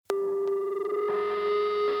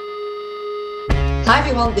Hi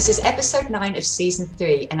everyone, this is episode 9 of season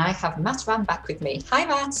 3 and I have Matt Rann back with me. Hi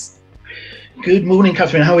Matt. Good morning,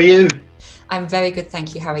 Katharine. How are you? I'm very good,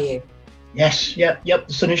 thank you. How are you? Yes, yep,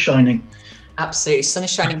 the sun is shining. Absolutely, sun is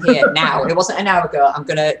shining here now. It wasn't an hour ago. I'm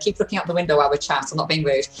going to keep looking out the window while we chat. I'm not being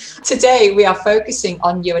rude. Today we are focusing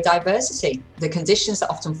on neurodiversity, the conditions that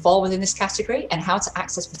often fall within this category and how to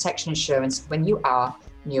access protection insurance when you are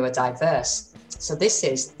neurodiverse. So this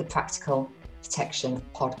is the Practical Protection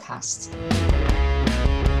Podcast.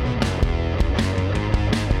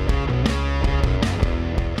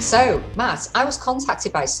 So, Matt, I was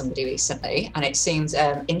contacted by somebody recently and it seemed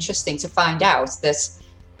interesting to find out that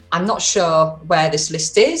I'm not sure where this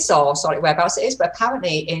list is or whereabouts it is, but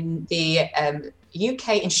apparently in the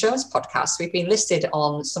UK insurance podcast, we've been listed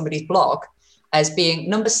on somebody's blog as being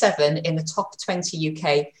number 7 in the top 20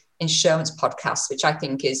 UK insurance podcasts, which I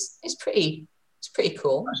think is pretty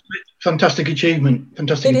cool. Fantastic achievement.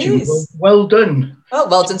 Fantastic it achievement. Is. Well done.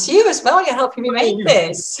 Well done to you as well. You're helping me make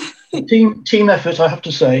this. Team effort, I have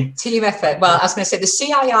to say. Team effort. Well, I was going to say the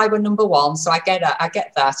CII were number 1, so I get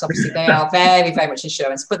that. Obviously, they are very, very much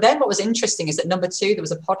insurance. But then what was interesting is that number 2, there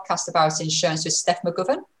was a podcast about insurance with Steph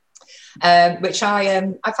McLoughlin, which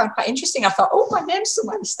I found quite interesting. I thought, oh, my name's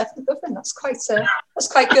somewhere with Steph McLoughlin. That's quite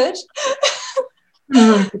good.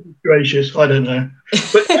 Gracious, I don't know,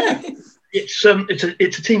 but yeah. It's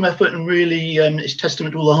a team effort, and really it's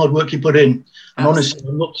testament to all the hard work you put in. And honestly,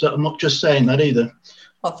 I'm not just saying that either.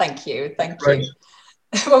 Well, thank you. Well,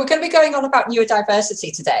 we're going to be going on about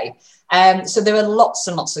neurodiversity today. So there are lots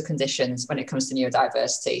and lots of conditions when it comes to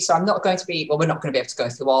neurodiversity. So we're not going to be able to go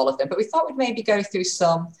through all of them, but we thought we'd maybe go through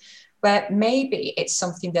some where maybe it's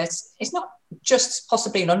something that is not just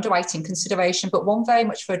possibly an underwriting consideration, but one very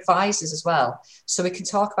much for advisors as well. So we can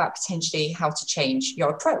talk about potentially how to change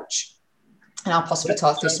your approach. And I'll possibly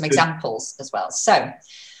talk through some examples as well. So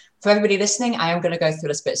for everybody listening, I am going to go through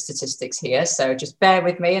a little bit of statistics here. So just bear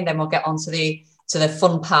with me and then we'll get on to the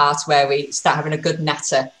fun part where we start having a good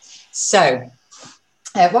natter. So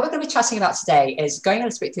what we're going to be chatting about today is going a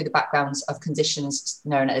little bit through the backgrounds of conditions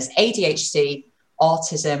known as ADHD,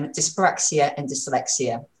 autism, dyspraxia, and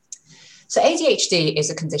dyslexia. So ADHD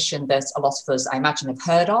is a condition that a lot of us, I imagine, have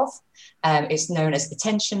heard of. It's known as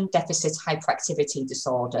attention deficit hyperactivity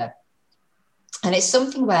disorder. And it's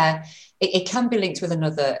something where it can be linked with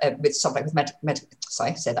with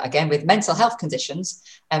mental health conditions,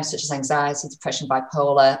 such as anxiety, depression,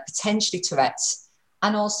 bipolar, potentially Tourette's,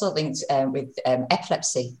 and also linked with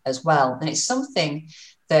epilepsy as well. And it's something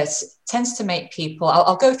that tends to make people,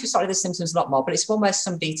 I'll go through the symptoms a lot more, but it's one where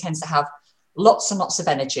somebody tends to have lots and lots of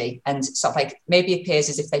energy and maybe appears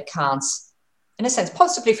as if they can't, in a sense,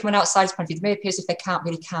 possibly from an outsider's point of view, it may appear as if they can't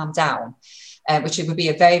really calm down, which would be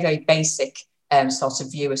a very, very basic sort of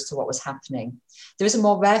view as to what was happening. There is a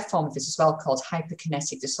more rare form of this as well called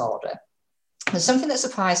hyperkinetic disorder. And something that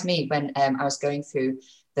surprised me when I was going through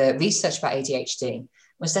the research about ADHD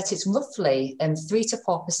was that it's roughly 3 to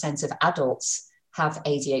 4% of adults have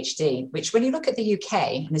ADHD, which when you look at the UK,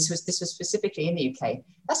 and this was specifically in the UK,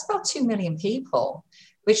 that's about 2 million people,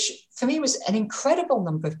 which for me was an incredible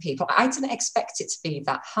number of people. I didn't expect it to be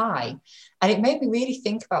that high. And it made me really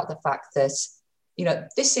think about the fact that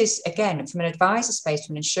this is, again, from an advisor space,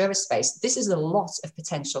 from an insurer space, this is a lot of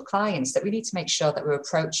potential clients that we need to make sure that we're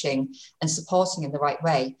approaching and supporting in the right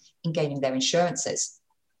way in gaining their insurances.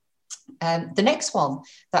 The next one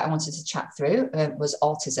that I wanted to chat through was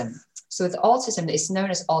autism. So with autism, it's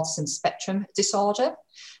known as autism spectrum disorder.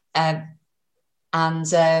 And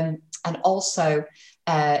also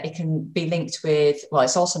it can be linked with,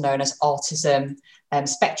 it's also known as autism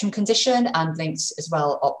spectrum condition and linked as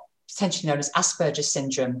well, potentially known as Asperger's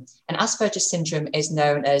syndrome. And Asperger's syndrome is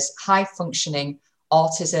known as high functioning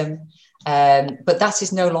autism, but that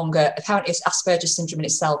is no longer, apparently Asperger's syndrome in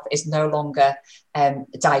itself is no longer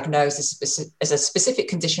diagnosed as a specific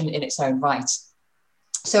condition in its own right.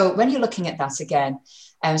 So when you're looking at that again,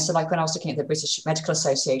 so like when I was looking at the British Medical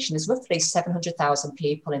Association, there's roughly 700,000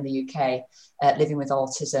 people in the UK living with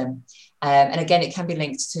autism. And again, it can be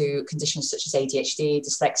linked to conditions such as ADHD,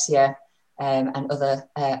 dyslexia, and other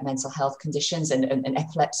mental health conditions and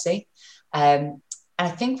epilepsy. And I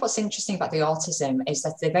think what's interesting about the autism is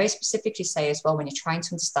that they very specifically say as well, when you're trying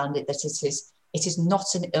to understand it, that it is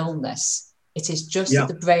not an illness. It is just that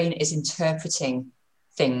the brain is interpreting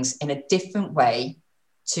things in a different way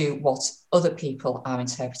to what other people are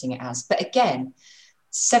interpreting it as. But again,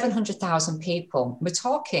 700,000 people, we're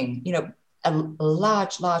talking, a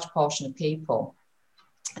large portion of people.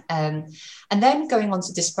 And then going on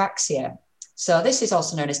to dyspraxia. So this is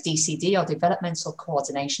also known as DCD, or developmental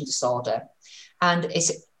coordination disorder. And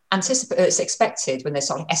it's it's expected when they're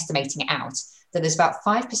sort of estimating it out that there's about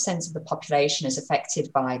 5% of the population is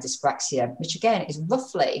affected by dyspraxia, which again is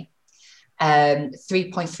roughly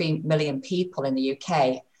 3.3 million people in the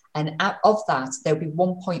UK. And out of that, there would be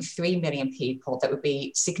 1.3 million people that would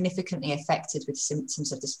be significantly affected with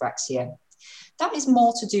symptoms of dyspraxia. That is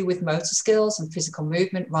more to do with motor skills and physical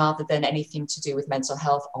movement rather than anything to do with mental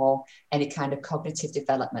health or any kind of cognitive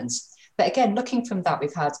development. But again, looking from that,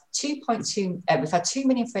 we've had 2 million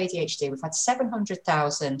for ADHD, we've had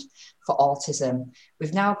 700,000 for autism.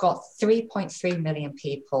 We've now got 3.3 million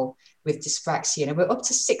people with dyspraxia, and we're up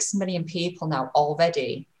to 6 million people now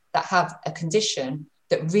already that have a condition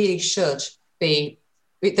that really should be,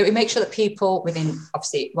 that we make sure that people within,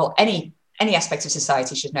 obviously, well, any aspect of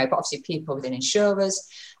society should know, but obviously people within insurers,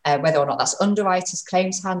 whether or not that's underwriters,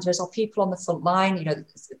 claims handlers, or people on the front line, you know,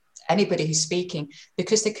 anybody who's speaking,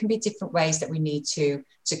 because there can be different ways that we need to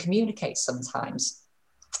communicate sometimes.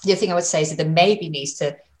 The other thing I would say is that there maybe needs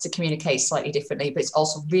to communicate slightly differently, but it's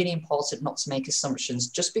also really important not to make assumptions.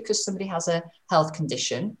 Just because somebody has a health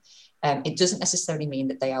condition, it doesn't necessarily mean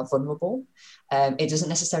that they are vulnerable. It doesn't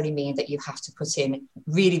necessarily mean that you have to put in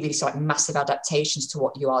really, really sort of massive adaptations to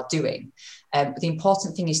what you are doing. The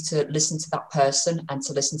important thing is to listen to that person and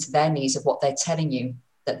to listen to their needs of what they're telling you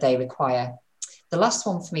that they require. The last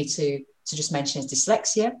one for me to just mention is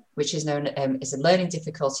dyslexia, which is known as a learning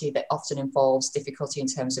difficulty that often involves difficulty in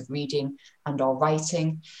terms of reading and or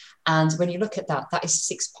writing. And when you look at that, that is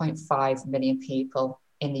 6.5 million people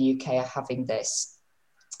in the UK are having this.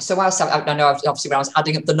 So whilst I know obviously when I was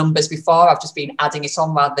adding up the numbers before, I've just been adding it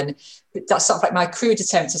on rather than, that's sort of like my crude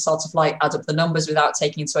attempt to sort of like add up the numbers without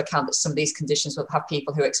taking into account that some of these conditions will have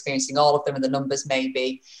people who are experiencing all of them and the numbers may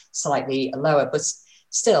be slightly lower. But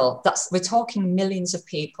still, we're talking millions of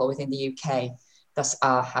people within the UK that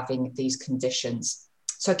are having these conditions.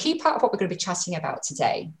 So a key part of what we're going to be chatting about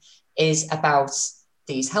today is about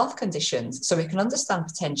these health conditions, so we can understand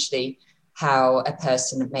potentially how a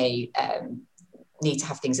person may need to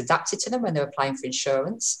have things adapted to them when they're applying for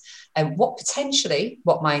insurance, and what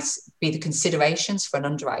might be the considerations for an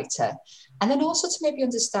underwriter, and then also to maybe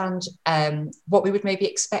understand what we would maybe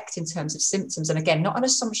expect in terms of symptoms. And again, not an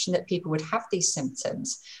assumption that people would have these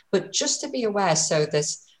symptoms, but just to be aware so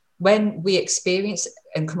that when we experience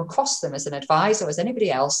and come across them as an advisor, as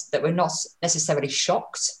anybody else, that we're not necessarily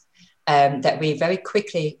shocked, that we very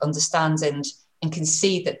quickly understand and can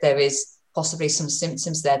see that there is possibly some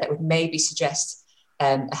symptoms there that would maybe suggest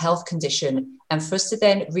a health condition, and for us to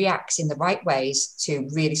then react in the right ways to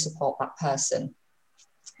really support that person.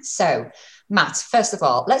 So, Matt, first of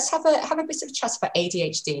all, let's have a bit of a chat about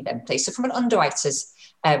ADHD then, please. So from an underwriter's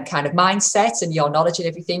kind of mindset and your knowledge and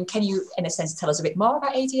everything, can you, in a sense, tell us a bit more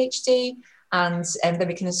about ADHD? And then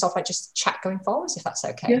we can sort of like just chat going forwards, if that's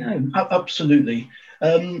okay. Yeah, absolutely.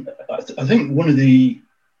 I think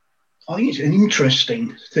it's an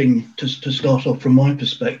interesting thing to start off from my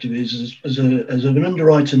perspective is as an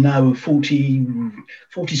underwriter now of 40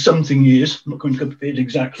 something years, I'm not going to go it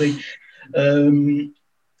exactly,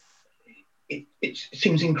 it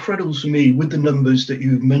seems incredible to me with the numbers that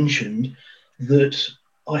you've mentioned that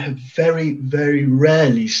I have very, very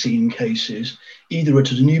rarely seen cases either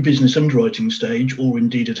at a new business underwriting stage or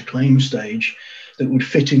indeed at a claim stage that would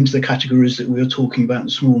fit into the categories that we are talking about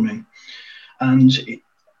this morning. And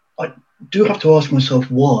I do have to ask myself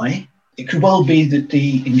why. It could well be that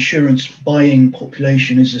the insurance buying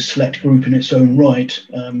population is a select group in its own right,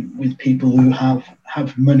 with people who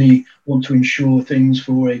have money, want to insure things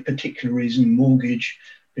for a particular reason, mortgage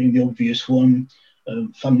being the obvious one,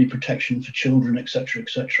 family protection for children, etc.,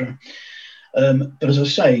 etc. But as I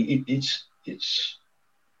say, it's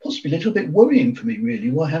possibly a little bit worrying for me,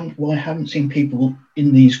 really. Why I haven't seen people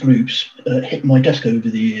in these groups hit my desk over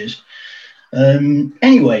the years.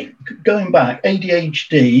 Anyway, going back,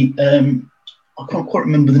 ADHD, I can't quite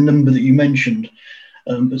remember the number that you mentioned,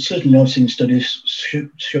 but certainly I've seen studies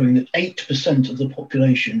showing that 8% of the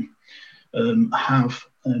population have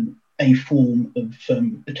a form of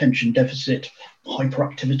attention deficit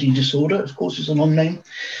hyperactivity disorder. Of course, it's a long name.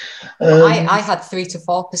 I had 3 to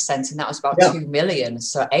 4%, and that was about 2 million.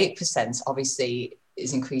 So 8% obviously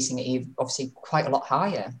is increasing, obviously quite a lot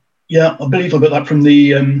higher. Yeah, I believe I got that from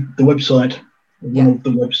the website, one of the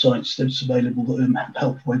websites that's available,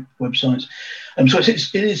 health websites. So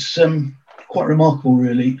it is quite remarkable,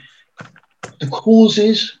 really. The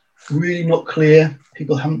causes really not clear.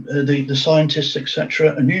 People haven't, the scientists,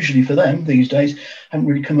 etc., and usually for them these days, haven't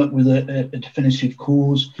really come up with a definitive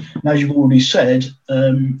cause. And as you've already said,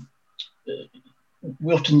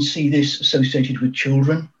 we often see this associated with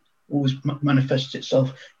children, always manifests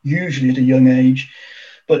itself usually at a young age,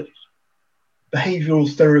 but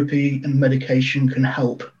behavioural therapy and medication can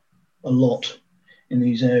help a lot in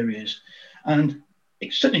these areas. And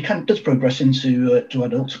it certainly does progress into to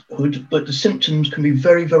adulthood, but the symptoms can be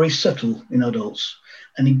very, very subtle in adults.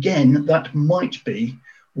 And again, that might be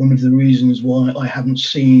one of the reasons why I haven't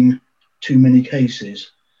seen too many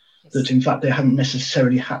cases, that in fact they haven't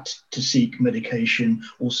necessarily had to seek medication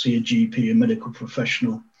or see a GP, a medical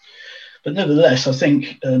professional. But nevertheless, I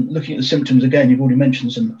think looking at the symptoms again, you've already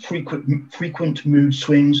mentioned some frequent mood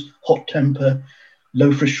swings, hot temper,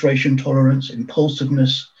 low frustration tolerance,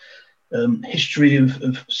 impulsiveness, history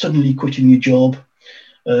of suddenly quitting your job.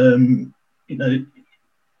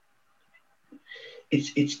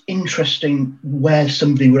 It's interesting where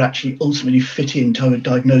somebody would actually ultimately fit into a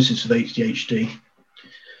diagnosis of ADHD.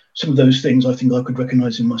 Some of those things I think I could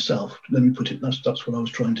recognise in myself. Let me put it, that's what I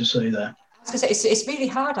was trying to say there. I was going to say, it's really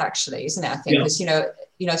hard actually, isn't it? I think because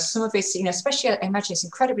some of it's, especially I imagine it's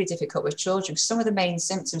incredibly difficult with children. Some of the main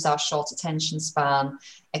symptoms are short attention span,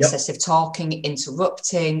 excessive talking,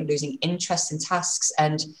 interrupting, losing interest in tasks.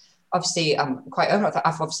 And obviously I'm quite open with that.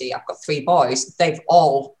 I've got 3 boys. They've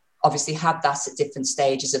all obviously had that at different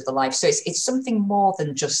stages of the life. So it's something more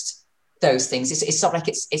than just those things. It's sort of like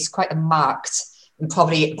it's quite a marked and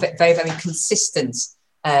probably very, very consistent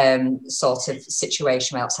sort of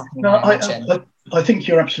situation where it's happening. No, I think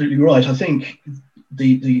you're absolutely right. I think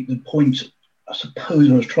the point I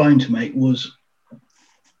suppose I was trying to make was,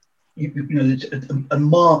 it's a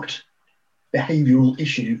marked behavioural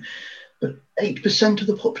issue, but 8% of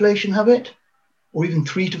the population have it, or even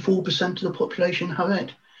 3 to 4% of the population have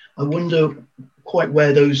it. I wonder quite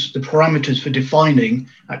where the parameters for defining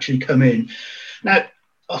actually come in. Now,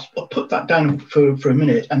 I'll put that down for a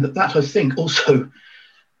minute, and that I think also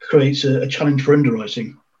creates a challenge for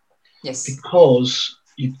underwriting. Yes. Because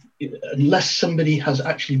unless somebody has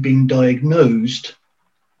actually been diagnosed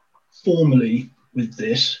formally with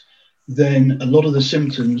this, then a lot of the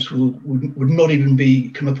symptoms would not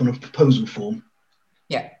even come up on a proposal form.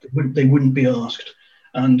 Yeah. They wouldn't be asked.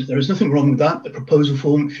 And there is nothing wrong with that. The proposal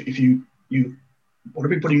form, if you what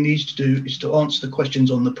everybody needs to do is to answer the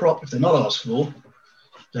questions on the prop. If they're not asked for,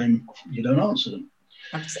 then you don't answer them.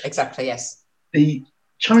 Exactly, yes. The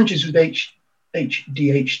challenges with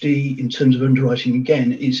ADHD in terms of underwriting,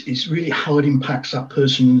 again, is really how it impacts that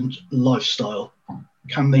person's lifestyle.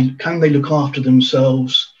 Can they look after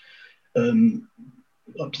themselves? Do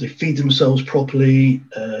they feed themselves properly?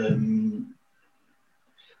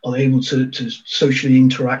 Are they able to socially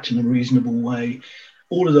interact in a reasonable way?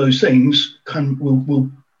 All of those things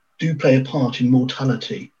will play a part in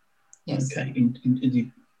mortality. Yes. Okay, in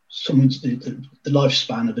the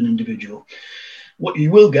lifespan of an individual. What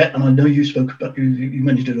you will get, and I know you spoke about, you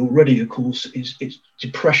mentioned it already, of course, is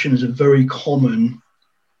depression is a very common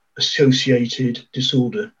associated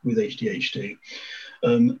disorder with ADHD.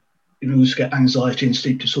 You also get anxiety and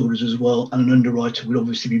sleep disorders as well, and an underwriter would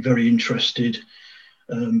obviously be very interested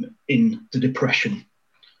in the depression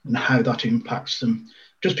and how that impacts them.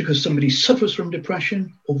 Just because somebody suffers from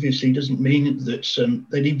depression obviously doesn't mean that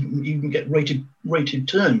they'd even get rated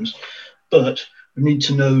terms, but we need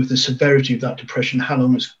to know the severity of that depression, how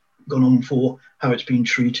long it's gone on for, how it's been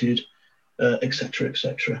treated, etc.,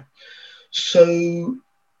 etc. So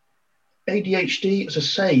ADHD, as I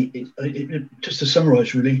say, just to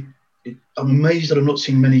summarise really, I'm amazed that I've not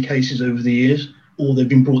seen many cases over the years, or they've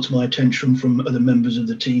been brought to my attention from other members of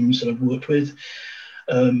the teams that I've worked with.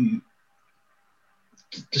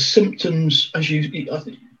 The symptoms, I think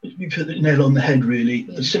you've hit the nail on the head really,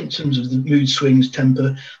 the symptoms of the mood swings,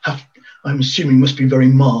 temper, I'm assuming must be very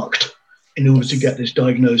marked in order to get this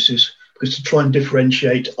diagnosis, because to try and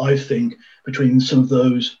differentiate, I think, between some of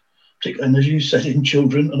those, and as you said, in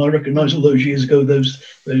children, and I recognise all those years ago, those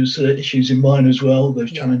issues in mine as well,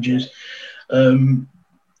 those challenges,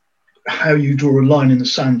 how you draw a line in the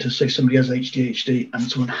sand to say somebody has ADHD and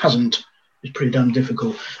someone hasn't is pretty damn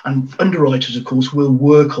difficult. And underwriters, of course, will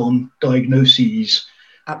work on diagnoses.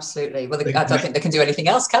 Absolutely. Well, I don't think they can do anything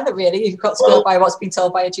else, can they, really? You've got to go by what's been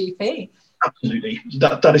told by a GP. Absolutely.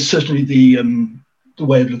 That is certainly the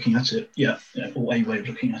way of looking at it. Yeah, or a way of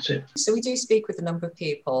looking at it. So we do speak with a number of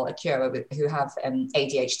people at Cura who have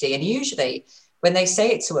ADHD, and usually when they say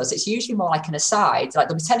it to us, it's usually more like an aside, like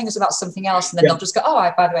they'll be telling us about something else, and then they'll just go,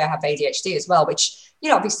 by the way, I have ADHD as well, which,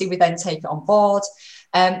 obviously we then take it on board.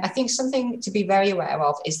 I think something to be very aware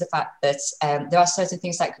of is the fact that there are certain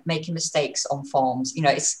things like making mistakes on forms.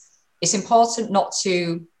 It's important not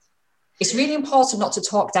to, it's really important not to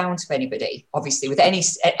talk down to anybody, obviously, with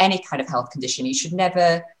any kind of health condition. You should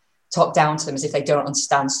never talk down to them as if they don't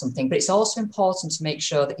understand something, but it's also important to make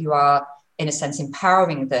sure that you are in a sense,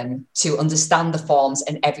 empowering them to understand the forms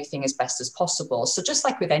and everything as best as possible. So just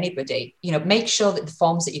like with anybody, you know, make sure that the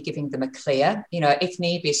forms that you're giving them are clear. You know, if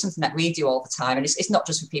need be, it's something that we do all the time. And it's not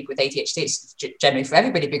just for people with ADHD, it's generally for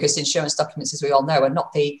everybody, because insurance documents, as we all know, are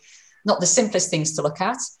not the simplest things to look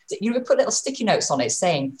at. You would put little sticky notes on it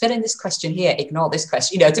saying, fill in this question here, ignore this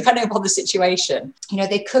question, you know, depending upon the situation. You know,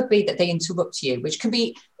 they could be that they interrupt you, which can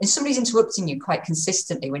be, and somebody's interrupting you quite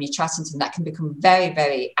consistently when you're chatting to them, that can become very,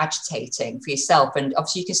 very agitating for yourself. And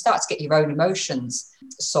obviously you can start to get your own emotions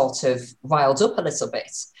sort of riled up a little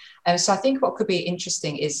bit. So I think what could be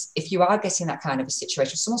interesting is if you are getting that kind of a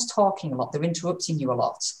situation, someone's talking a lot, they're interrupting you a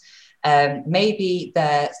lot, maybe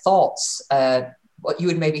their thoughts, what you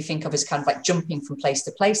would maybe think of as kind of like jumping from place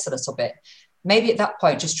to place a little bit. Maybe at that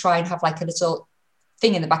point, just try and have like a little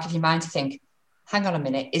thing in the back of your mind to think, hang on a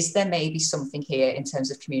minute, is there maybe something here in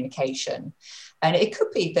terms of communication? And it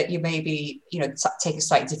could be that you maybe, you know, take a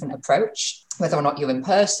slightly different approach, whether or not you're in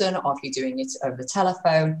person or if you're doing it over the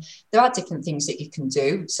telephone. There are different things that you can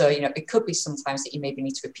do. So, you know, it could be sometimes that you maybe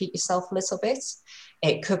need to repeat yourself a little bit.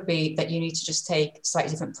 It could be that you need to just take slightly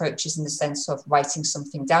different approaches in the sense of writing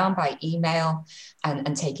something down by email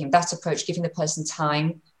and taking that approach, giving the person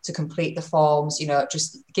time to complete the forms, you know,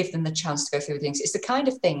 just give them the chance to go through things. It's the kind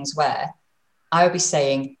of things where I would be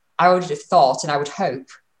saying, I would have thought and I would hope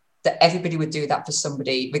that everybody would do that for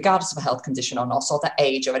somebody, regardless of a health condition or not, or their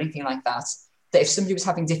age or anything like that, that if somebody was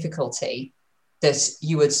having difficulty, that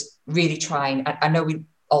you would really try and, I know we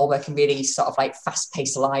all work in really sort of like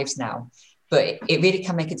fast-paced lives now, but it really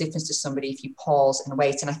can make a difference to somebody if you pause and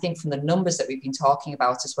wait. And I think from the numbers that we've been talking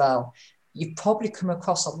about as well, you've probably come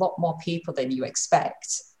across a lot more people than you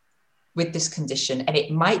expect with this condition. And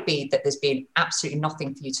it might be that there's been absolutely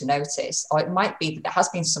nothing for you to notice, or it might be that there has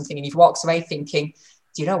been something and you've walked away thinking,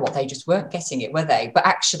 do you know what, they just weren't getting it, were they? But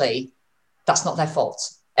actually, that's not their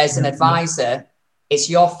fault. As an advisor, it's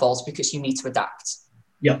your fault because you need to adapt.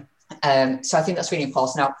 Yeah. So I think that's really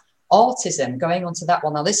important. Now, autism, going on to that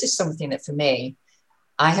one, now this is something that for me,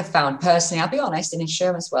 I have found personally, I'll be honest, in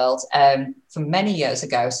insurance world, from many years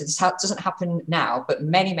ago, so this doesn't happen now, but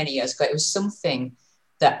many, many years ago, it was something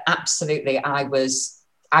that absolutely I was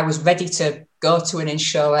ready to go to an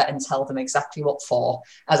insurer and tell them exactly what for,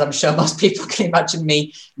 as I'm sure most people can imagine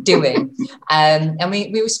me doing. And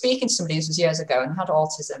we were speaking to somebody, this was years ago, and had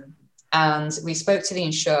autism. And we spoke to the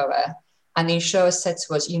insurer, and the insurer said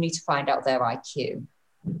to us, you need to find out their IQ.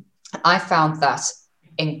 I found that,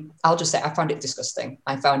 I'll just say, I found it disgusting.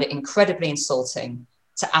 I found it incredibly insulting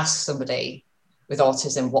to ask somebody with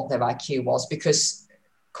autism what their IQ was, because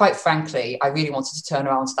quite frankly, I really wanted to turn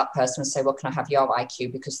around to that person and say, well, can I have your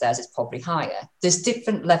IQ? Because theirs is probably higher. There's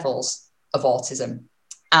different levels of autism,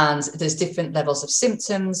 and there's different levels of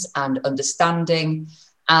symptoms and understanding.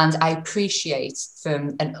 And I appreciate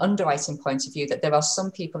from an underwriting point of view that there are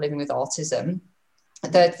some people living with autism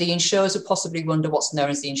that the insurers would possibly wonder what's known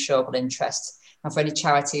as the insurable interest. And for any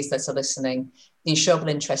charities that are listening, the insurable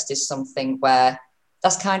interest is something where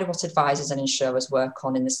that's kind of what advisors and insurers work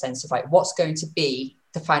on, in the sense of like, what's going to be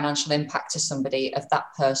the financial impact to somebody of that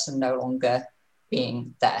person no longer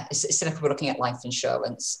being there. It's like we're looking at life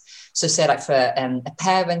insurance. So say like for a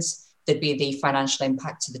parent, there'd be the financial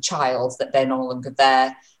impact to the child that they're no longer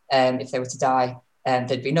there. If they were to die,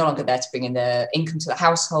 they'd be no longer there to bring in the income to the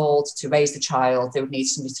household, to raise the child. They would need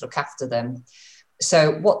somebody to look after them.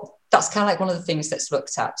 So that's kind of like one of the things that's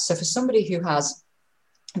looked at. So for somebody who has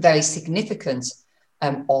very significant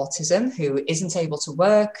autism, who isn't able to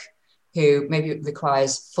work, who maybe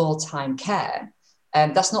requires full-time care,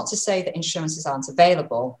 that's not to say that insurances aren't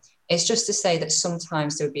available. It's just to say that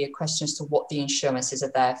sometimes there would be a question as to what the insurances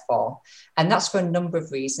are there for. And that's for a number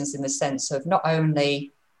of reasons, in the sense of not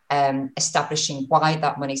only establishing why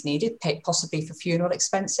that money is needed, possibly for funeral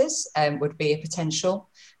expenses would be a potential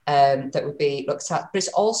that would be looked at, but it's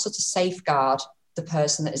also to safeguard the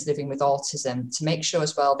person that is living with autism, to make sure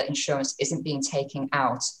as well that insurance isn't being taken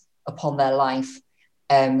out upon their life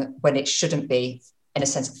when it shouldn't be, in a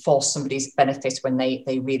sense, for somebody's benefit when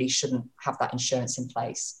they really shouldn't have that insurance in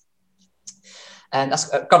place. That's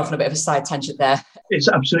gone off on a bit of a side tangent there. It's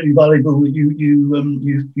absolutely valuable. You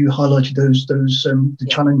highlighted the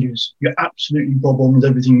challenges. You're absolutely bob on with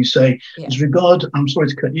everything you say. Yeah. As regard, I'm sorry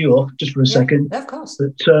to cut you off just for a second. Of course.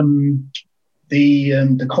 But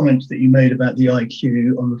the comment that you made about the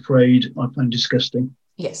IQ, I'm afraid I find disgusting.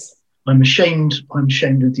 Yes. I'm ashamed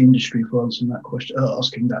of the industry for answering that question,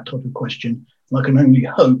 asking that type of question. And I can only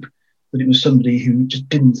hope that it was somebody who just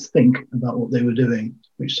didn't think about what they were doing,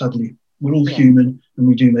 which sadly, we're all human and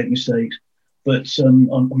we do make mistakes. But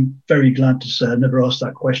I'm very glad to say I never asked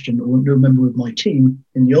that question. No member of my team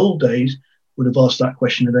in the old days would have asked that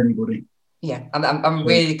question of anybody. Yeah, I'm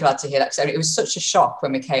really glad to hear that, because it was such a shock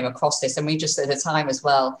when we came across this, and we just at the time as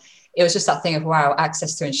well, it was just that thing of, wow,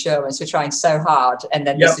 access to insurance, we're trying so hard, and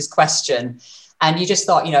then there's this question, and you just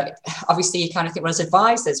thought, you know, obviously you kind of think, well, as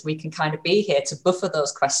advisors, we can kind of be here to buffer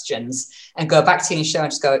those questions and go back to the insurer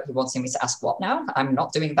and just go, you're wanting me to ask what now? I'm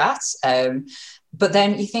not doing that. But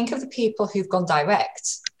then you think of the people who've gone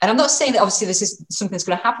direct, and I'm not saying that obviously this is something that's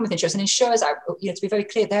going to happen with insurers, and insurers are, you know, to be very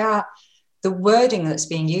clear, the wording that's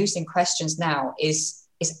being used in questions now is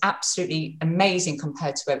absolutely amazing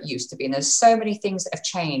compared to where it used to be. And there's so many things that have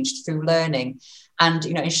changed through learning. And,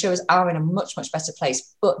 you know, insurers are in a much, much better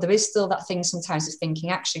place. But there is still that thing sometimes of thinking,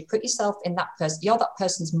 actually, put yourself in that person. You're that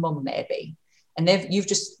person's mum, maybe. And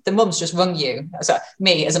the mum's just rung you. So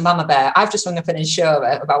me, as a mama bear, I've just rung up an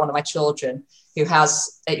insurer about one of my children who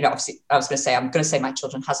has, you know, obviously, I'm going to say my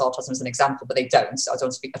children has autism as an example, but they don't. So I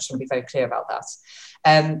just want to be very clear about that.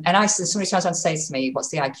 And somebody turns around and says to me, what's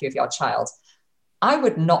the IQ of your child? I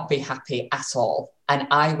would not be happy at all. And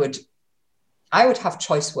I would have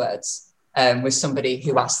choice words with somebody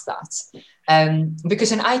who asked that.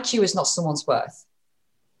 Because an IQ is not someone's worth.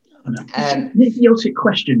 It's an idiotic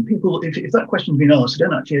question. People, if that question's been asked, they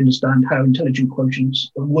don't actually understand how intelligent quotients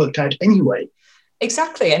are worked out anyway.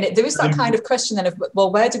 Exactly. And there is that kind of question then of,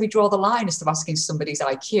 well, where do we draw the line as to asking somebody's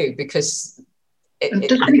IQ? Because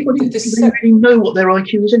does anybody really know what their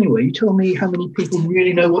IQ is anyway? You tell me how many people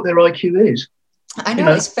really know what their IQ is. I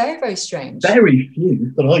know, it's very, very strange. Very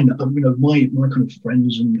few that I know, you know, my kind of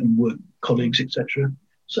friends and work colleagues, etc.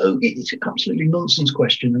 So it's an absolutely nonsense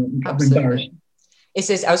question. I'm embarrassed. It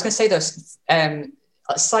is. I was going to say this, a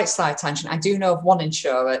slight tangent. I do know of one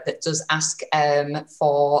insurer that does ask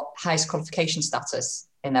for highest qualification status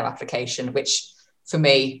in their application, which for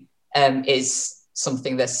me is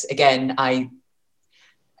something that, again, I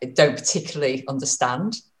don't particularly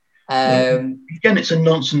understand. Again, it's a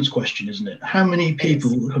nonsense question, isn't it? How many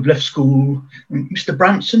people have left school? Mr.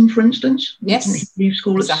 Branson, for instance? Yes, leave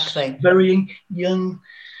school exactly. Very young.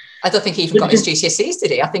 I don't think he even got his GCSEs,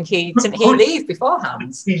 did he? I think didn't he leave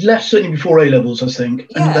beforehand? He left certainly before A-levels, I think.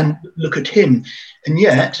 Yeah. And then look at him. And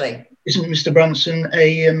yet, isn't Mr. Branson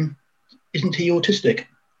isn't he autistic?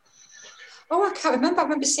 Oh, I can't remember. I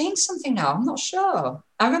remember seeing something now. I'm not sure.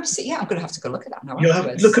 I remember seeing, I'm going to have to go look at that now.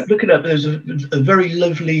 Look it up. There's a very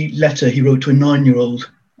lovely letter he wrote to a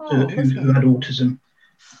 9-year-old who had autism.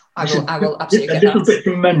 I will absolutely get that. A little bit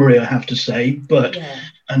from memory, I have to say, but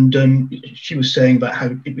and she was saying about how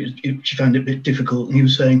she found it a bit difficult, and he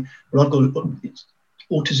was saying, "Well,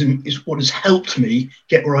 autism is what has helped me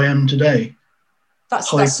get where I am today." That's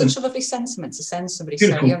such a lovely sentiment to send somebody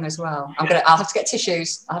so young as well. I'll have to get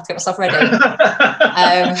tissues. I'll have to get myself ready.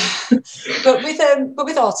 But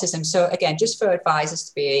with autism, so again, just for advisors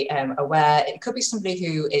to be aware, it could be somebody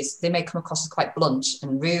who they may come across as quite blunt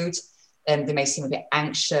and rude, and they may seem a bit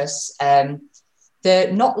anxious.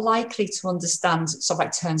 They're not likely to understand sort of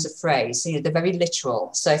like turns of phrase. You know, they're very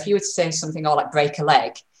literal. So if you were to say something like break a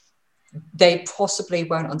leg, they possibly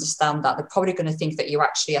won't understand that. They're probably going to think that you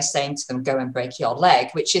actually are saying to them, go and break your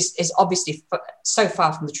leg, which is obviously so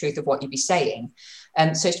far from the truth of what you'd be saying.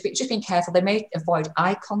 So just being careful. They may avoid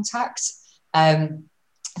eye contact.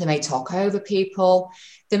 They may talk over people.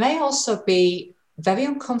 They may also be very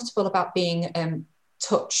uncomfortable about being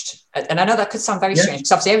touched. And I know that could sound very strange,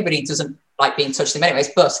 because obviously everybody doesn't like being touched in many ways,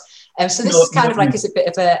 but so this is kind of like is a bit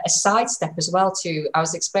of a sidestep as well to, I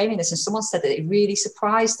was explaining this and someone said that it really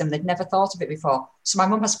surprised them. They'd never thought of it before. So my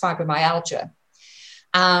mum has fibromyalgia.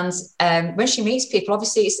 And when she meets people,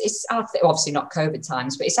 obviously it's our thing, obviously not COVID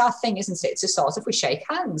times, but it's our thing, isn't it? To sort of, we shake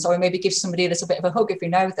hands or we maybe give somebody a little bit of a hug if we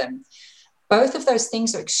know them. Both of those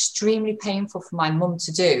things are extremely painful for my mum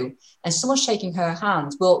to do. And someone shaking her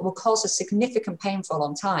hand will cause a significant pain for a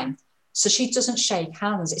long time. So she doesn't shake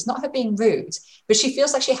hands. It's not her being rude, but she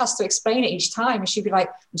feels like she has to explain it each time. And she'd be like,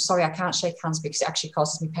 I'm sorry, I can't shake hands because it actually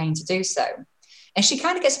causes me pain to do so. And she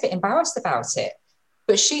kind of gets a bit embarrassed about it.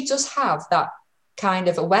 But she does have that kind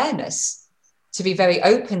of awareness to be very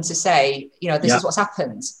open to say, you know, this is what's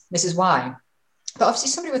happened. This is why. But obviously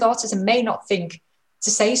somebody with autism may not think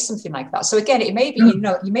to say something like that. So again, it may be, you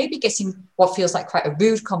know, you may be getting what feels like quite a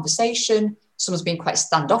rude conversation. Someone's being quite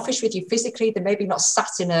standoffish with you physically. They're maybe not sat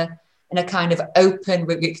in a kind of open,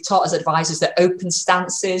 we taught as advisors that open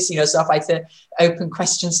stances, you know, sort of like the open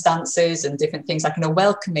question stances and different things, like in a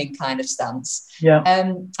welcoming kind of stance. Yeah.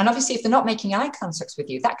 And obviously, if they're not making eye contact with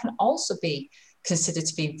you, that can also be considered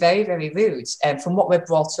to be very, very rude from what we're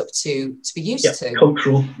brought up to be used to.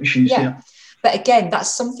 Cultural issues, yeah. But again,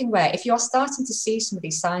 that's something where if you're starting to see some of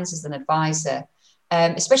these signs as an advisor,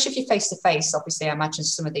 especially if you're face-to-face, obviously, I imagine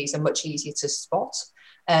some of these are much easier to spot.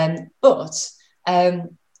 But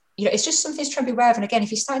it's just something to try and be aware of. And again,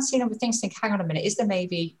 if you start seeing other things, think, hang on a minute, is there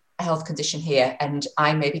maybe a health condition here? And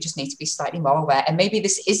I maybe just need to be slightly more aware. And maybe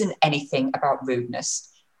this isn't anything about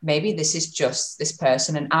rudeness. Maybe this is just this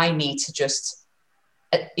person, and I need to just,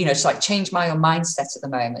 just like change my own mindset at the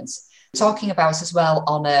moment. Talking about as well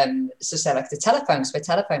on, so say like the telephones, we're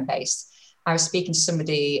telephone based. I was speaking to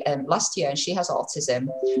somebody last year, and she has autism,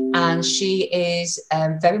 and she is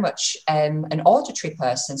very much an auditory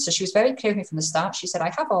person. So she was very clear with me from the start. She said,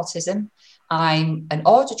 I have autism. I'm an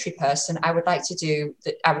auditory person. I would like to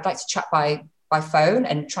chat by phone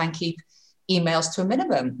and try and keep emails to a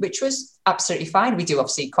minimum, which was absolutely fine. We do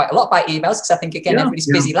obviously quite a lot by emails, because I think, again,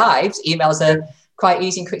 everybody's busy lives. Emails are quite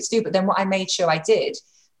easy and quick to do. But then what I made sure I did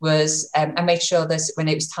was I made sure that when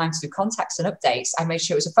it was time to do contacts and updates, I made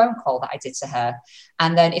sure it was a phone call that I did to her.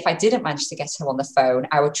 And then if I didn't manage to get her on the phone,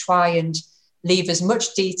 I would try and leave as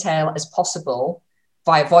much detail as possible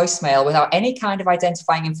via voicemail without any kind of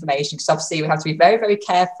identifying information, because obviously we have to be very, very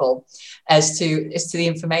careful as to the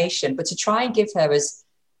information, but to try and give her as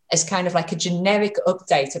kind of like a generic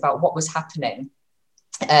update about what was happening.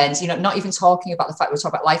 And, not even talking about the fact we're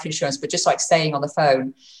talking about life insurance, but just like saying on the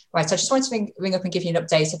phone, right, so I just wanted to ring up and give you an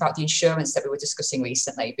update about the insurance that we were discussing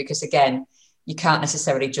recently, because again, you can't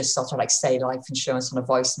necessarily just sort of like say life insurance on a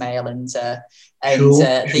voicemail and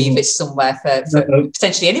leave it somewhere for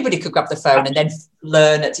potentially anybody could grab the phone and then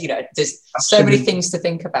learn it. There's so many things to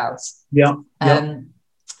think about.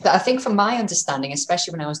 But I think from my understanding,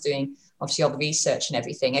 especially when I was doing obviously all the research and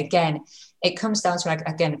everything, again, it comes down to,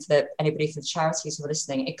 again, for the charities who are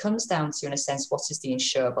listening, it comes down to, in a sense, what is the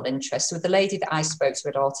insurable interest? So with the lady that I spoke to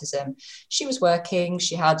with autism, she was working,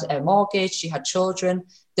 she had a mortgage, she had children.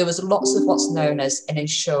 There was lots of what's known as an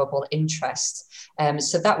insurable interest.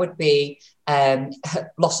 So that would be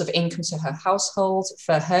loss of income to her household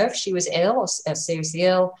for her if she was ill or seriously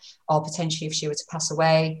ill, or potentially if she were to pass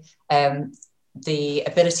away, the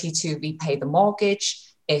ability to repay the mortgage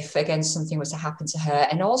if, again, something was to happen to her,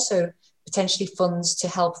 and also potentially funds to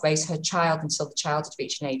help raise her child until the child had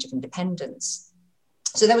reached an age of independence.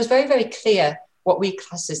 So there was very, very clear what we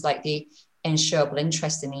class as like the insurable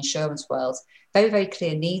interest in the insurance world, very, very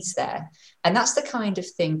clear needs there. And that's the kind of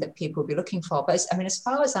thing that people will be looking for. But as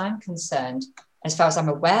far as I'm concerned, as far as I'm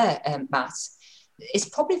aware, Matt, it's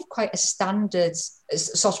probably quite a standard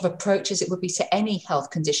sort of approach as it would be to any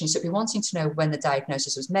health condition. So it'd be wanting to know when the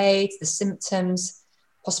diagnosis was made, the symptoms,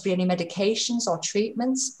 possibly any medications or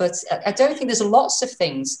treatments. But I don't think there's lots of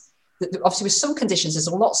things that, obviously with some conditions, there's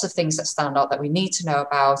lots of things that stand out that we need to know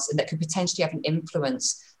about and that could potentially have an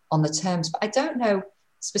influence on the terms. But I don't know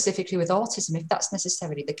specifically with autism if that's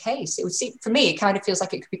necessarily the case. It would seem, for me, it kind of feels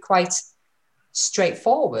like it could be quite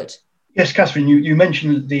straightforward. Yes, Katharine, you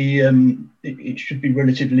mentioned that it should be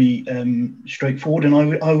relatively straightforward, and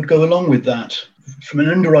I would go along with that. From an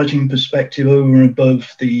underwriting perspective, over and above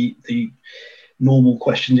the normal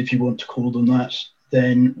questions, if you want to call them that,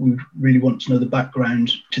 then we really want to know the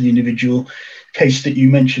background to the individual. Case that you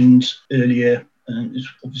mentioned earlier is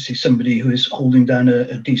obviously somebody who is holding down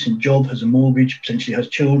a decent job, has a mortgage, potentially has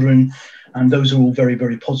children, and those are all very,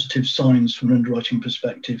 very positive signs from an underwriting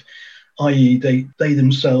perspective, i.e. they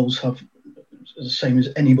themselves have the same as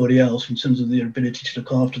anybody else in terms of their ability to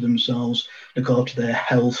look after themselves, look after their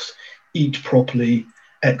health, eat properly,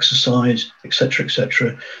 exercise, etc.,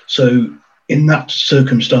 etc. So in that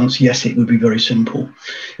circumstance, yes, it would be very simple.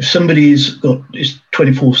 If somebody's got is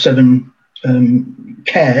 24/7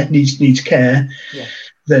 care, needs care,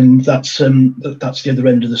 then that's the other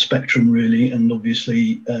end of the spectrum, really. And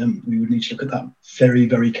obviously, we would need to look at that very,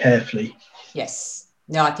 very carefully. Yes.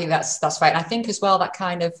 No, I think that's right. And I think as well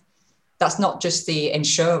that's not just the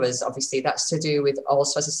insurers, obviously, that's to do with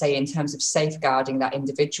also, as I say, in terms of safeguarding that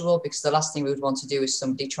individual, because the last thing we would want to do is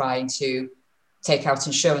somebody trying to take out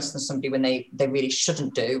insurance on somebody when they really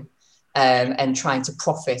shouldn't do, and trying to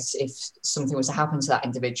profit if something was to happen to that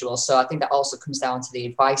individual. So I think that also comes down to the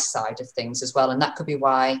advice side of things as well. And that could be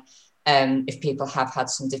why if people have had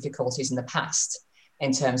some difficulties in the past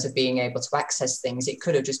in terms of being able to access things, it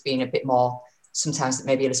could have just been a bit more, sometimes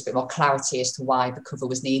maybe a little bit more clarity as to why the cover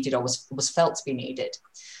was needed or was felt to be needed.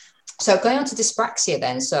 So going on to dyspraxia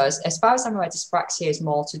then. So as far as I'm aware, dyspraxia is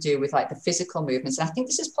more to do with like the physical movements. And I think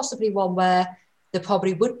this is possibly one where there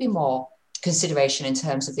probably would be more consideration in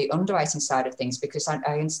terms of the underwriting side of things, because I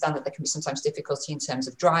understand that there can be sometimes difficulty in terms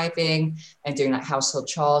of driving and doing like household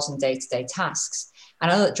chores and day-to-day tasks.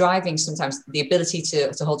 And I know that driving, sometimes the ability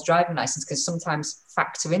to hold a driving license can sometimes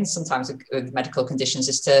factor in sometimes with medical conditions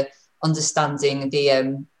as to understanding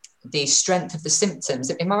the strength of the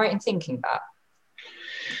symptoms. Am I right in thinking that?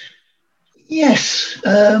 Yes.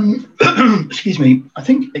 Excuse me. I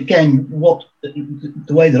think, again, what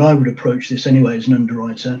the way that I would approach this anyway as an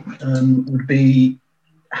underwriter would be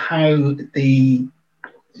how the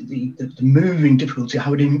moving difficulty,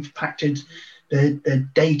 how it impacted their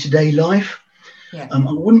day-to-day life. Yeah.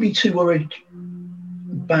 I wouldn't be too worried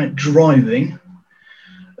about driving,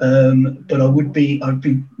 but I'd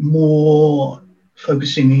be more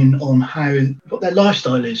focusing in on what their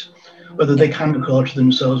lifestyle is, whether they can look after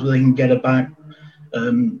themselves, whether they can get about,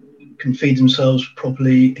 can feed themselves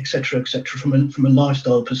properly, etc., from a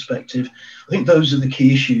lifestyle perspective. I think those are the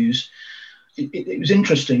key issues. It was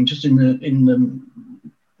interesting, just in the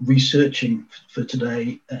researching for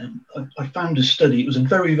today, I found a study. It was a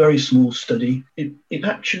very, very small study. It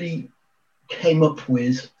actually came up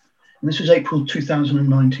with, and this was April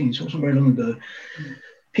 2019, so it wasn't very long ago,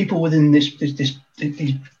 people within these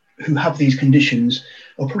who have these conditions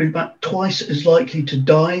are probably about twice as likely to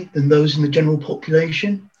die than those in the general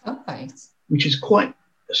population. Oh, right. Which is quite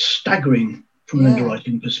staggering from an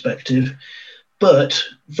underwriting perspective, but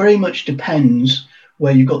very much depends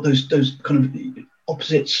where you've got those kind of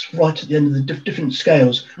opposites right at the end of the different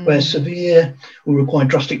scales, where severe will require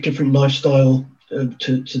drastic different lifestyle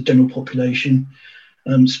to the general population,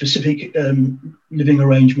 specific living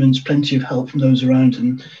arrangements, plenty of help from those around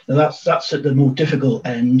them. Now that's at the more difficult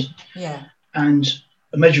end. Yeah. And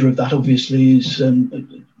a measure of that obviously is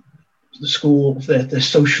the score of their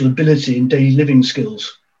social ability and daily living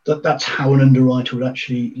skills. That's how an underwriter would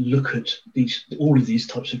actually look at all of these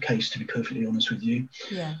types of cases, to be perfectly honest with you.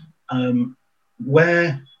 Yeah.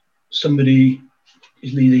 Where somebody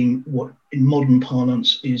is leading what in modern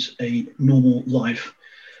parlance is a normal life,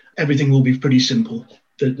 everything will be pretty simple.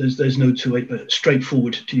 There's no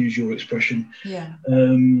straightforward, to use your expression. Yeah.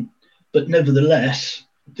 But nevertheless,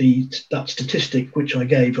 that statistic which I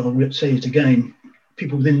gave, I'll say it again,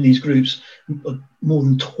 people within these groups are more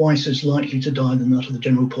than twice as likely to die than that of the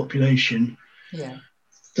general population. Yeah.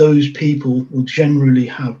 Those people will generally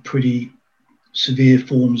have pretty severe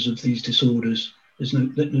forms of these disorders. There's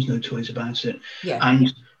no two ways about it. Yeah.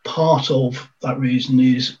 And part of that reason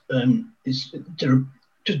is just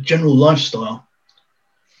general lifestyle.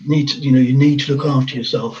 You need to look after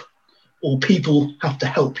yourself, or people have to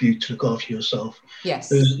help you to look after yourself. Yes.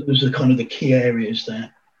 Those are kind of the key areas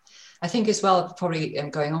there. I think as well, probably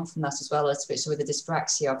going on from that as well a little bit, so with the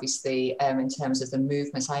dyspraxia, obviously, in terms of the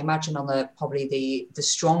movements, I imagine on the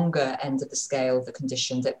stronger end of the scale of the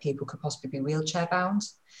condition that people could possibly be wheelchair bound.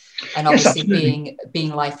 And obviously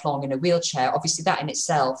being lifelong in a wheelchair, obviously that in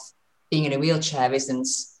itself, being in a wheelchair isn't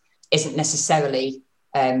necessarily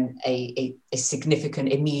a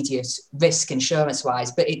significant immediate risk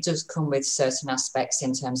insurance-wise, but it does come with certain aspects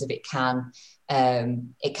in terms of it can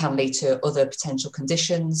lead to other potential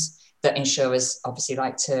conditions that insurers obviously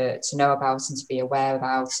like to know about and to be aware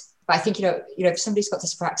about. But I think, if somebody's got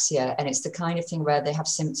dyspraxia and it's the kind of thing where they have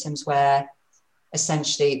symptoms where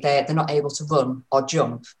essentially they're not able to run or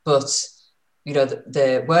jump, but,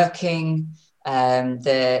 they're working,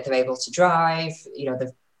 they're able to drive,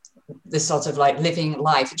 the sort of like living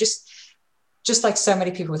life, just like so many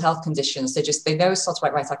people with health conditions, they know sort of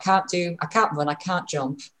like, right, I can't run, I can't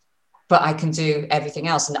jump, but I can do everything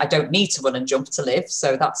else, and I don't need to run and jump to live,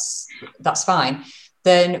 so that's fine.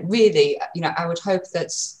 Then really, I would hope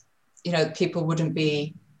that, people wouldn't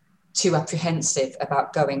be too apprehensive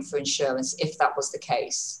about going for insurance if that was the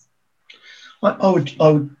case. I would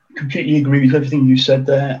completely agree with everything you said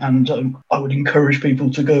there, and I would encourage people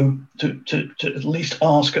to go to at least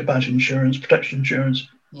ask about insurance, protection insurance.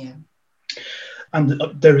 Yeah. And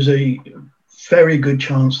there is a very good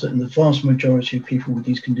chance that in the vast majority of people with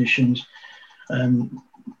these conditions,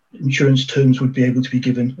 insurance terms would be able to be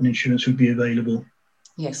given and insurance would be available.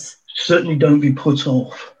 Yes. Certainly don't be put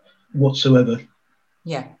off whatsoever.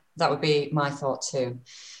 Yeah, that would be my thought too.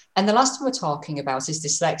 And the last one we're talking about is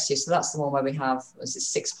dyslexia. So that's the one where we have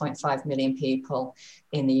 6.5 million people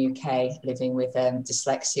in the UK living with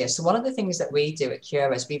dyslexia. So one of the things that we do at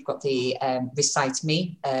Cura is we've got the Recite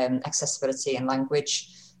Me accessibility and language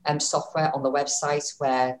software on the website,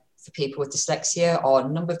 where for people with dyslexia or a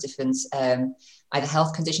number of different either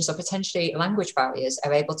health conditions or potentially language barriers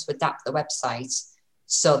are able to adapt the website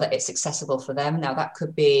so that it's accessible for them. Now that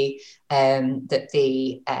could be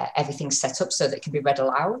that everything's set up so that it can be read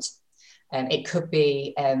aloud. It could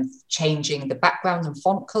be changing the background and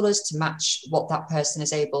font colours to match what that person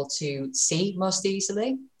is able to see most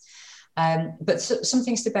easily. But some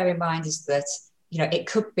things to bear in mind is that, it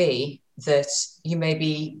could be that you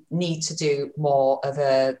maybe need to do more of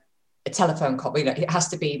a telephone call. It has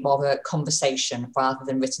to be more of a conversation rather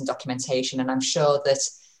than written documentation. And I'm sure that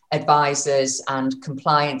advisors and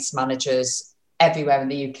compliance managers everywhere in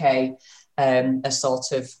the UK are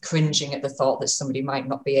sort of cringing at the thought that somebody might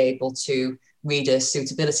not be able to read a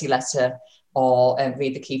suitability letter or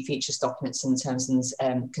read the key features documents and terms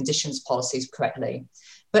and conditions policies correctly.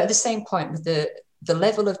 But at the same point, with the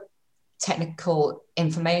level of technical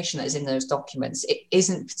information that is in those documents, it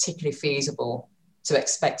isn't particularly feasible to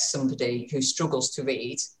expect somebody who struggles to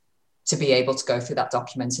read to be able to go through that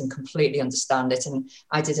document and completely understand it. And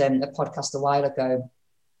I did a podcast a while ago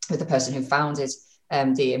with the person who founded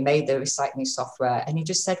made the recycling software, and he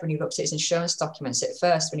just said when he looked at his insurance documents at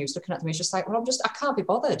first, when he was looking at them, he was just like, well, I can't be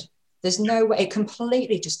bothered. There's no way. It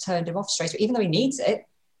completely just turned him off straight away, even though he needs it.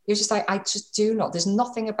 He was just like, I just do not. There's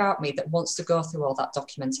nothing about me that wants to go through all that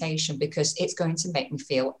documentation because it's going to make me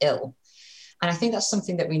feel ill. And I think that's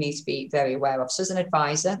something that we need to be very aware of. So as an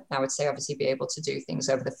advisor, I would say obviously be able to do things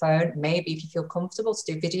over the phone. Maybe if you feel comfortable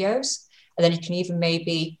to do videos, and then you can even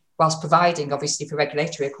maybe, whilst providing, obviously for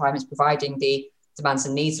regulatory requirements, providing the demands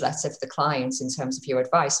and needs letter for the clients in terms of your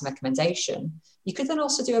advice and recommendation, you could then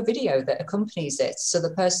also do a video that accompanies it. So the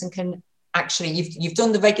person can actually, you've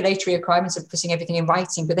done the regulatory requirements of putting everything in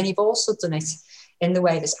writing, but then you've also done it in the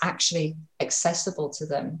way that's actually accessible to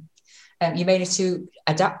them. You may need to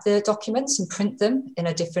adapt the documents and print them in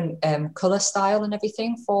a different colour style and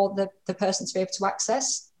everything for the person to be able to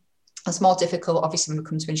access. It's more difficult, obviously, when we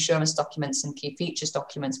come to insurance documents and key features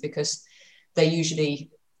documents, because they're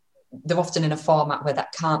often in a format where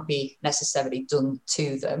that can't be necessarily done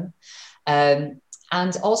to them.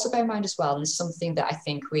 And also bear in mind as well, and it's something that I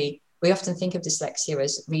think we often think of dyslexia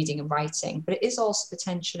as reading and writing, but it is also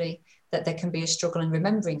potentially that there can be a struggle in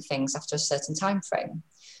remembering things after a certain time frame.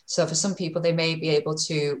 So for some people, they may be able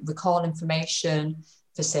to recall information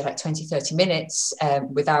for say like 20, 30 minutes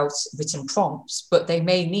without written prompts, but they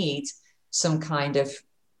may need some kind of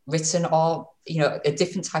written or, a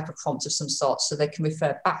different type of prompt of some sort so they can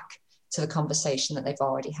refer back to the conversation that they've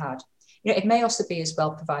already had. It may also be as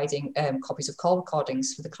well providing copies of call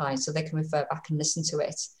recordings for the client so they can refer back and listen to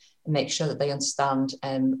it and make sure that they understand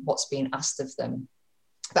what's being asked of them.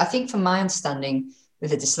 But I think from my understanding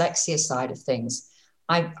with the dyslexia side of things,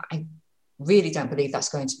 I really don't believe that's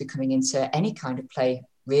going to be coming into any kind of play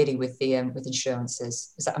really with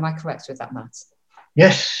insurances. Am I correct with that, Matt?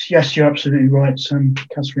 Yes, you're absolutely right,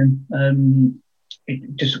 Katharine.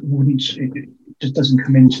 It just doesn't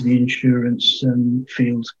come into the insurance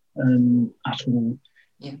field at all.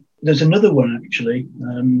 Yeah. There's another one actually,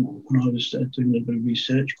 when I was doing a little bit of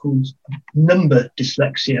research, called number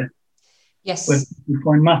dyslexia. Yes. Where we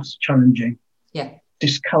find maths challenging. Yeah.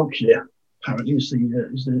 Dyscalculia apparently is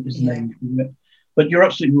the name for it. But you're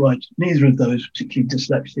absolutely right. Neither of those, particularly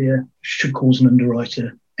dyslexia, should cause an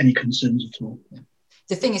underwriter any concerns at all. Yeah.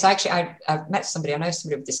 The thing is, I've met somebody, I know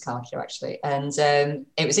somebody with dyscalculia actually, and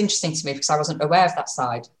it was interesting to me because I wasn't aware of that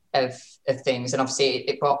side of things, and obviously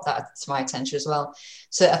it brought that to my attention as well.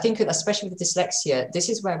 So I think especially with the dyslexia, this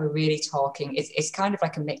is where we're really talking, it's kind of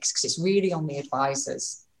like a mix because it's really on the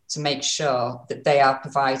advisors to make sure that they are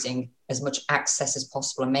providing as much access as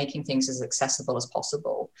possible and making things as accessible as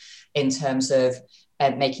possible in terms of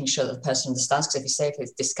making sure that the person understands. Because if you say if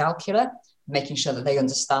it's dyscalculia, making sure that they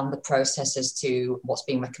understand the process as to what's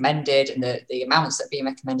being recommended and the amounts that are being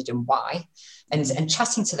recommended and why, and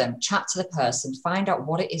chatting to them, chat to the person, find out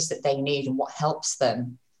what it is that they need and what helps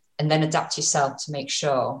them, and then adapt yourself to make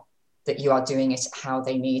sure that you are doing it how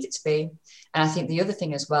they need it to be. And I think the other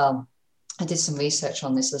thing as well, I did some research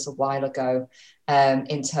on this a little while ago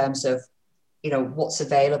in terms of, what's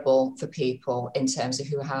available for people in terms of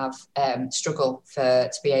who have struggle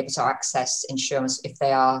to be able to access insurance if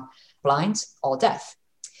they are blind or deaf.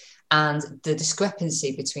 And the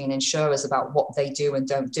discrepancy between insurers about what they do and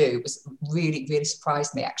don't do was really, really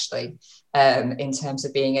surprised me actually, in terms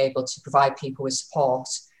of being able to provide people with support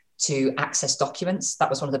to access documents. That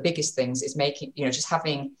was one of the biggest things, is making, just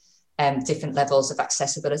having different levels of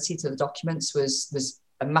accessibility to the documents was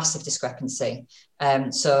a massive discrepancy.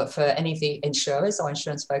 So for any of the insurers or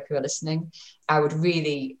insurance folk who are listening, I'd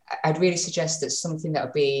really suggest that something that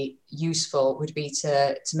would be useful would be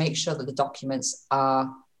to make sure that the documents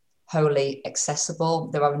are wholly accessible.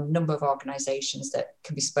 There are a number of organisations that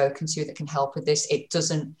can be spoken to that can help with this. It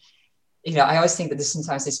doesn't, I always think that there's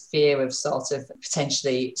sometimes this fear of sort of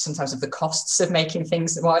potentially sometimes of the costs of making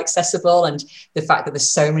things more accessible and the fact that there's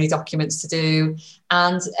so many documents to do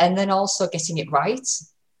and then also getting it right.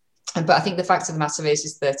 But I think the fact of the matter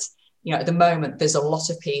is that, at the moment, there's a lot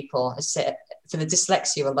of people, for the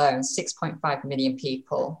dyslexia alone, 6.5 million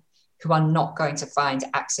people who are not going to find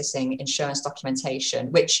accessing insurance documentation,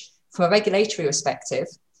 which from a regulatory perspective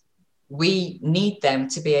we need them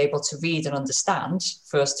to be able to read and understand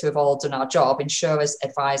for us to have all done our job, insurers,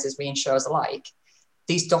 advisors, reinsurers alike.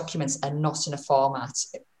 These documents are not in a format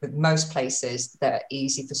with most places that are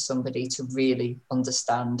easy for somebody to really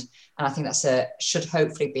understand. And I think should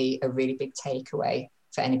hopefully be a really big takeaway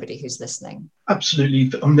for anybody who's listening.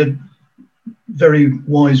 Absolutely. Very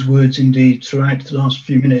wise words indeed throughout the last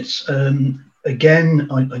few minutes. Again,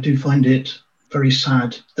 I do find it very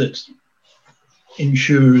sad that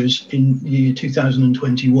insurers in the year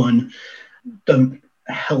 2021 don't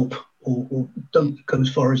help or don't go as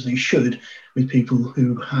far as they should with people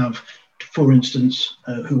who have, for instance,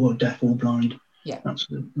 who are deaf or blind. Yeah,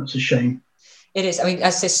 that's a shame. It is. I mean,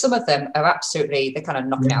 as I say, some of them are absolutely, they're kind of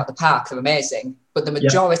knocking it out of the park. They're amazing. But the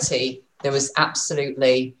majority, there was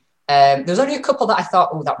absolutely, there was only a couple that I thought,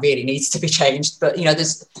 oh, that really needs to be changed. But, you know,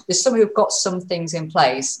 there's some who've got some things in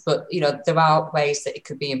place, but, you know, there are ways that it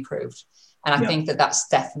could be improved. And I think that that's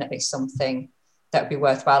definitely something that would be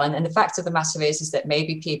worthwhile. And the fact of the matter is that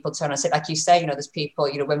maybe people turn and say, like you say, you know, there's people,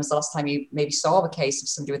 you know, when was the last time you maybe saw a case of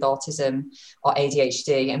somebody with autism or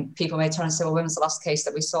ADHD? And people may turn and say, well, when was the last case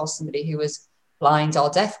that we saw somebody who was blind or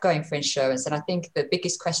deaf going for insurance? And I think the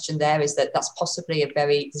biggest question there is that there's possibly a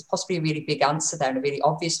really big answer there, and a really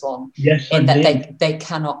obvious one. Yes, in that they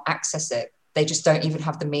cannot access it. They just don't even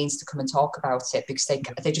have the means to come and talk about it because they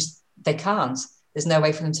can't. There's no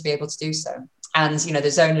way for them to be able to do so. And, you know,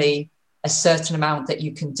 there's only a certain amount that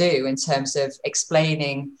you can do in terms of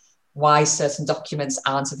explaining why certain documents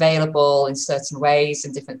aren't available in certain ways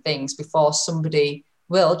and different things before somebody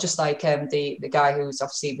will, just like the guy who's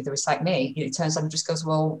obviously with the Recite Me, you know, turns on and just goes,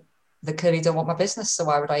 well, they clearly don't want my business, so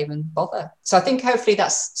why would I even bother? So I think hopefully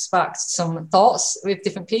that's sparked some thoughts with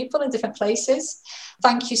different people in different places.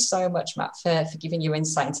 Thank you so much, Matt, for giving your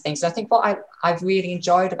insight into things. And I think what I've really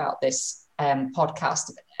enjoyed about this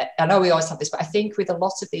podcast, I know we always have this, but I think with a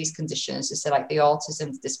lot of these conditions, so like the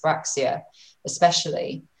autism, dyspraxia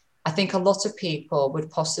especially, I think a lot of people would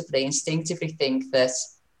possibly instinctively think that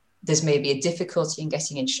there's maybe a difficulty in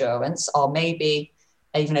getting insurance, or maybe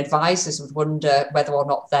even advisors would wonder whether or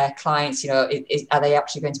not their clients, you know, are they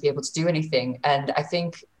actually going to be able to do anything? And I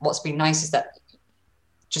think what's been nice is that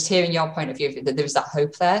just hearing your point of view, that there is that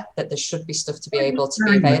hope there, that there should be stuff to be able to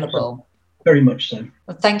be available. Very much so.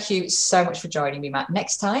 Well, thank you so much for joining me, Matt.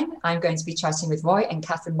 Next time, I'm going to be chatting with Roy and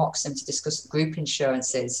Katharine Moxham to discuss group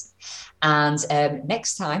insurances. And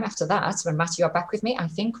next time after that, when Matt, you're back with me, I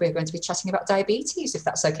think we're going to be chatting about diabetes, if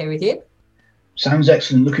that's okay with you. Sounds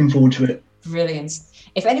excellent. Looking forward to it. Brilliant.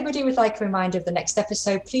 If anybody would like a reminder of the next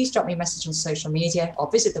episode, please drop me a message on social media or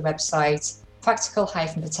visit the website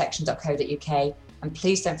practical-protection.co.uk. And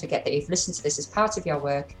please don't forget that if you've listened to this as part of your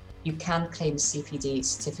work, you can claim a CPD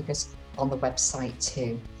certificate on the website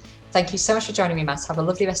too. Thank you so much for joining me, Matt. Have a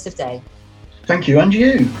lovely rest of the day. Thank you, and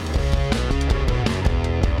you.